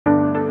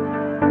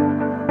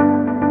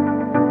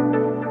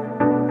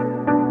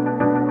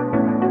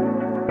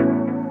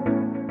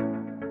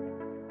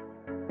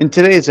In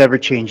today's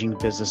ever-changing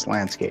business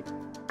landscape,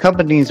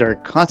 companies are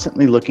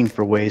constantly looking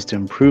for ways to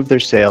improve their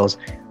sales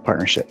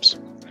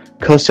partnerships.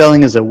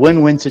 Co-selling is a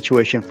win-win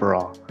situation for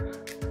all.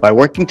 By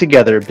working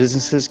together,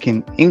 businesses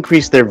can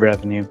increase their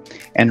revenue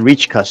and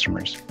reach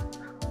customers.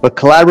 But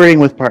collaborating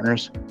with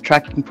partners,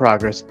 tracking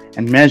progress,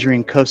 and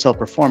measuring co-sell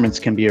performance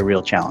can be a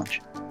real challenge.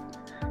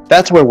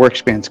 That's where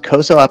WorkSpan's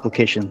co-sell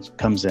applications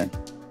comes in.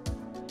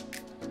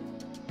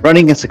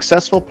 Running a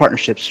successful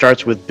partnership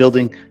starts with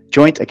building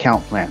joint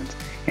account plans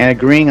and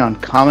agreeing on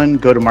common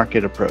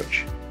go-to-market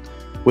approach.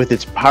 With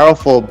its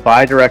powerful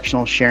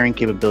bi-directional sharing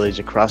capabilities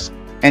across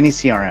any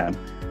CRM,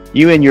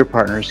 you and your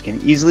partners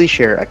can easily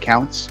share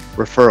accounts,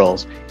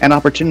 referrals, and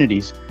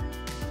opportunities,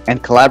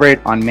 and collaborate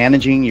on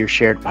managing your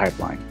shared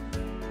pipeline.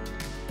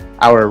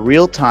 Our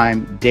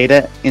real-time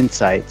data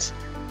insights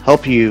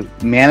help you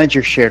manage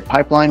your shared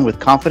pipeline with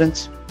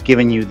confidence,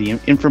 giving you the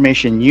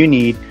information you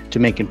need to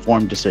make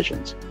informed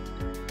decisions.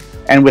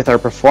 And with our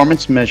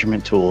performance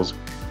measurement tools,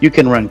 you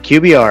can run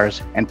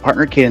QBRs and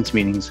partner cadence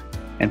meetings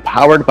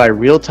empowered by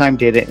real-time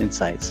data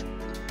insights.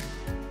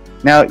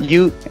 Now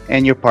you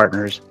and your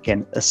partners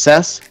can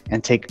assess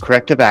and take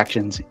corrective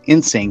actions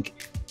in sync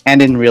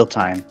and in real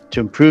time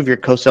to improve your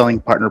co-selling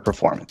partner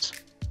performance.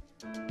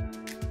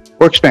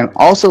 WorkSpan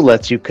also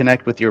lets you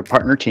connect with your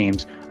partner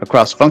teams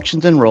across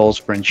functions and roles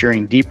for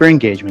ensuring deeper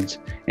engagements,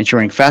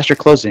 ensuring faster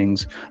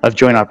closings of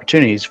joint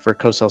opportunities for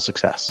co-sell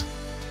success.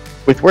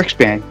 With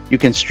WorkSpan, you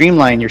can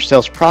streamline your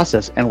sales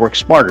process and work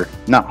smarter,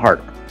 not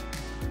harder.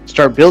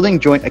 Start building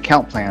joint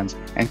account plans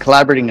and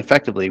collaborating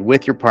effectively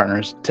with your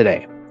partners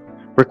today.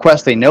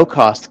 Request a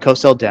no-cost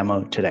co-sell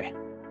demo today.